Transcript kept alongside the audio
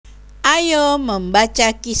Ayo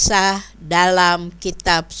membaca kisah dalam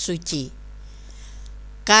Kitab Suci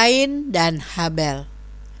Kain dan Habel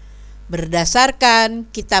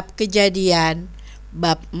berdasarkan Kitab Kejadian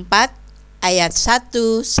Bab 4 ayat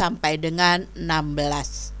 1 sampai dengan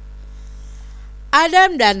 16.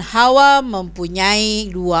 Adam dan Hawa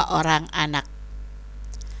mempunyai 2 orang anak.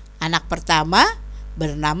 Anak pertama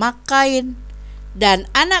bernama Kain dan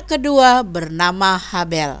anak kedua bernama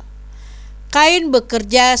Habel. Kain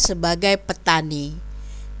bekerja sebagai petani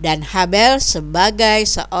dan Habel sebagai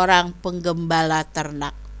seorang penggembala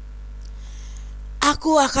ternak.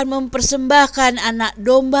 Aku akan mempersembahkan anak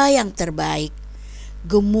domba yang terbaik,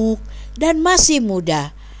 gemuk dan masih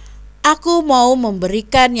muda. Aku mau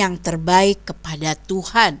memberikan yang terbaik kepada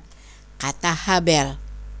Tuhan, kata Habel.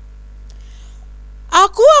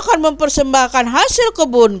 Aku akan mempersembahkan hasil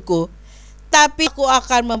kebunku, tapi aku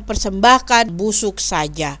akan mempersembahkan busuk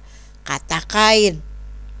saja, kata Kain.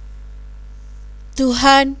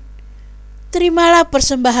 Tuhan, terimalah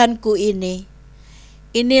persembahanku ini.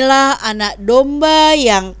 Inilah anak domba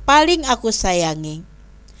yang paling aku sayangi.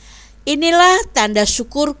 Inilah tanda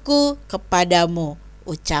syukurku kepadamu,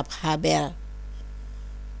 ucap Habel.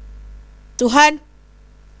 Tuhan,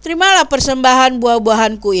 terimalah persembahan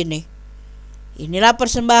buah-buahanku ini. Inilah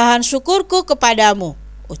persembahan syukurku kepadamu,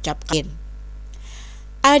 ucap Kain.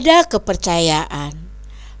 Ada kepercayaan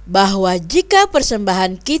bahwa jika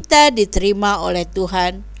persembahan kita diterima oleh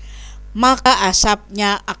Tuhan, maka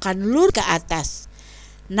asapnya akan lurus ke atas.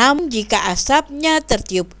 Namun jika asapnya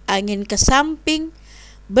tertiup angin ke samping,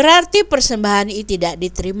 berarti persembahan itu tidak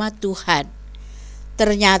diterima Tuhan.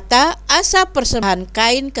 Ternyata asap persembahan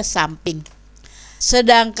Kain ke samping,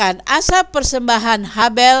 sedangkan asap persembahan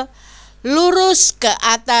Habel lurus ke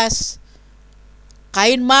atas.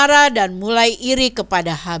 Kain marah dan mulai iri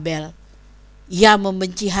kepada Habel. Ia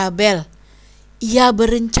membenci Habel. Ia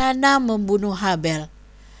berencana membunuh Habel.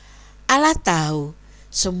 Allah tahu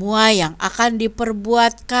semua yang akan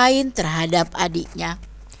diperbuat Kain terhadap adiknya.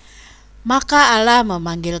 Maka Allah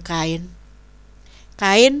memanggil Kain.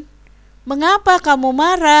 Kain, mengapa kamu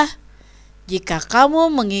marah? Jika kamu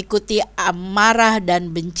mengikuti amarah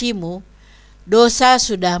dan bencimu, dosa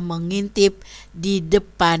sudah mengintip di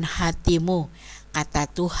depan hatimu, kata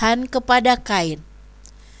Tuhan kepada Kain.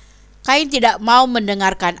 Kain tidak mau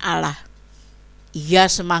mendengarkan Allah. Ia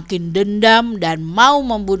semakin dendam dan mau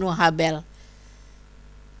membunuh Habel.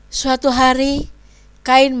 Suatu hari,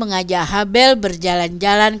 Kain mengajak Habel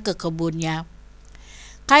berjalan-jalan ke kebunnya.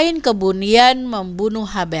 Kain kemudian membunuh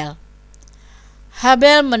Habel.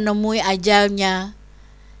 Habel menemui ajalnya.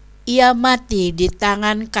 Ia mati di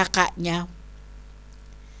tangan kakaknya.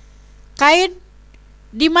 Kain,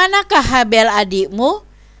 di manakah Habel adikmu?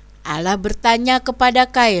 Allah bertanya kepada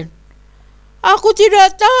Kain. Aku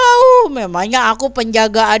tidak tahu, memangnya aku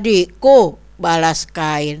penjaga adikku, balas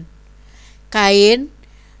Kain. Kain,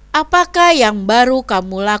 apakah yang baru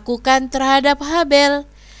kamu lakukan terhadap Habel?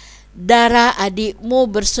 Darah adikmu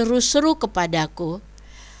berseru-seru kepadaku.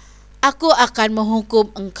 Aku akan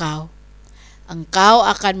menghukum engkau. Engkau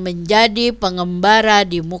akan menjadi pengembara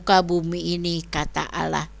di muka bumi ini, kata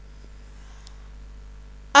Allah.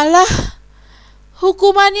 Allah,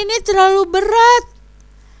 hukuman ini terlalu berat.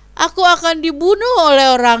 Aku akan dibunuh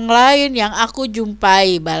oleh orang lain yang aku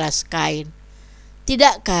jumpai, balas Kain.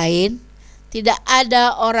 Tidak, Kain, tidak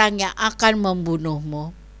ada orang yang akan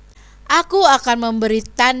membunuhmu. Aku akan memberi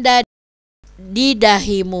tanda di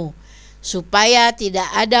dahimu, supaya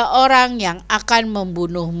tidak ada orang yang akan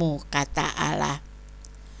membunuhmu, kata Allah.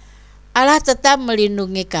 Allah tetap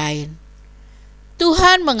melindungi Kain.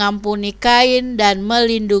 Tuhan mengampuni Kain dan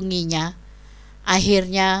melindunginya.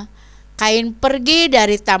 Akhirnya, Kain pergi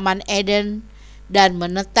dari Taman Eden dan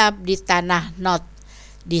menetap di tanah Nod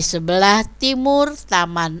di sebelah timur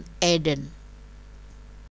Taman Eden.